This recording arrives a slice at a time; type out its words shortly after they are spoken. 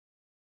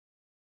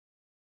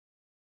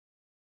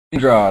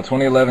Draw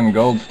 2011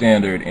 Gold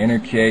Standard Inner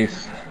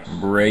Case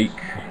Break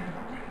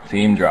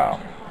Team Draw.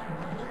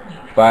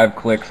 5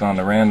 clicks on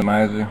the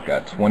randomizer.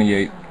 Got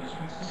 28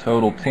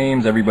 total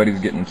teams. Everybody's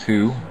getting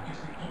 2.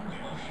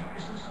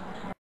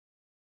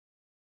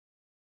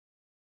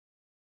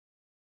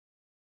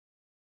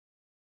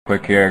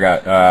 Quick here.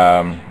 Got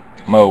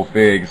Mo,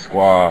 Fig,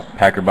 Squaw,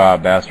 Packer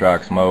Bob,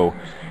 Bastrocks, Mo,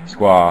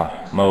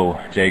 Squaw, Mo,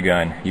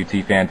 J-Gun,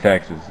 UT Fan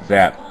Texas,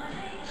 Zap,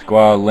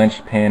 Squaw,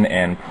 Linchpin,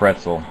 and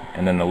Pretzel.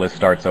 And then the list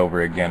starts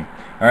over again.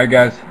 Alright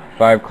guys,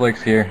 5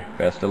 clicks here.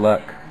 Best of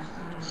luck.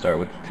 Start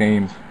with the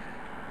teams.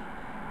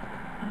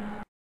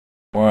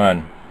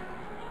 1,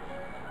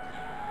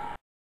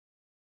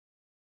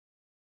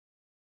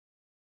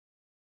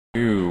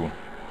 2,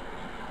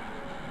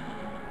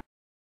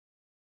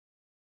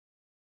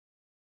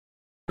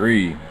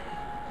 3,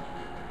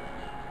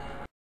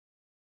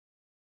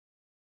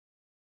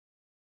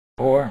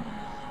 4.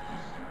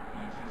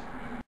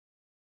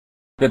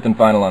 Fifth and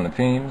final on the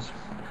teams.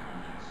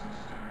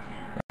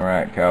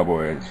 Alright,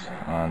 Cowboys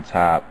on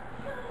top.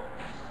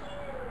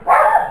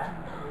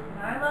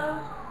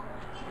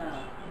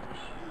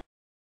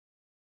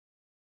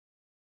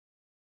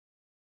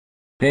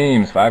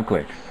 Teams, 5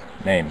 clicks.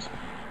 Names.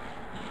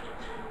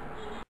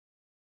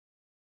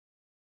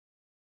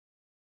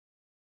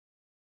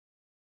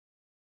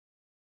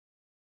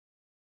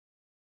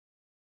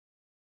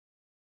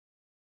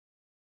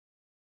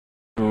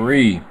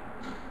 Three,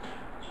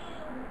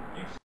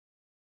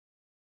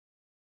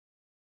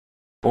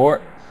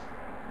 4.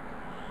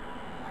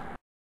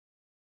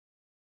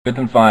 Fifth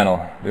and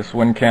final. This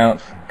one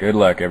counts. Good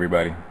luck,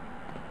 everybody.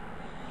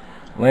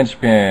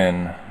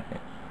 Linchpin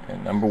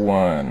and number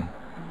 1.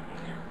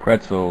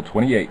 Pretzel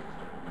 28.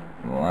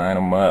 Line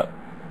them up.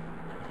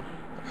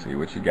 See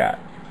what you got.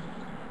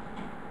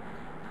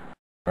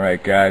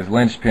 Alright guys,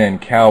 Linchpin,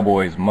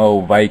 Cowboys,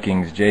 Mo,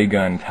 Vikings,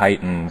 J-Gun,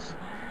 Titans,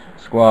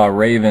 Squaw,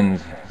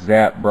 Ravens,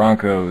 Zap,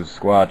 Broncos,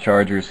 Squaw,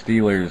 Chargers,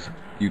 Steelers,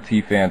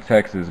 UT Fan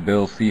Texas,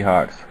 Bills,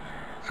 Seahawks,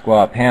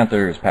 Squaw,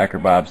 Panthers, Packer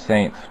Bob,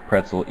 Saints,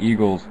 Pretzel,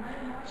 Eagles,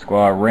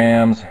 Squaw,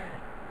 Rams,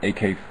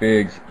 AK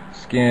Figs,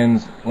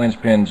 Skins,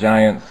 Linchpin,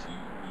 Giants,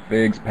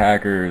 Figs,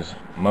 Packers,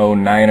 Mo,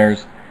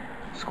 Niners,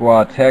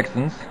 Squaw,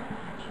 Texans,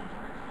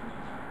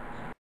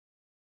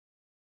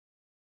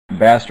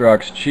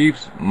 Bastrocks,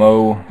 Chiefs,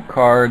 Mo,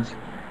 Cards,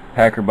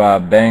 Packer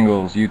Bob,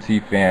 Bengals,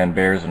 UT Fan,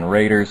 Bears and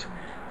Raiders,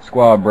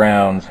 Squaw,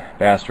 Browns,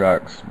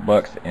 Bastrocks,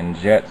 Bucks and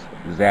Jets,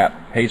 Zap,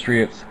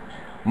 Patriots,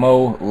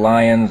 Mo,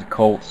 Lions,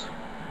 Colts,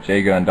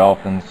 J-Gun,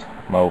 Dolphins,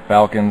 Mo,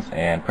 Falcons,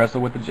 and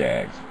Pretzel with the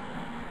Jags.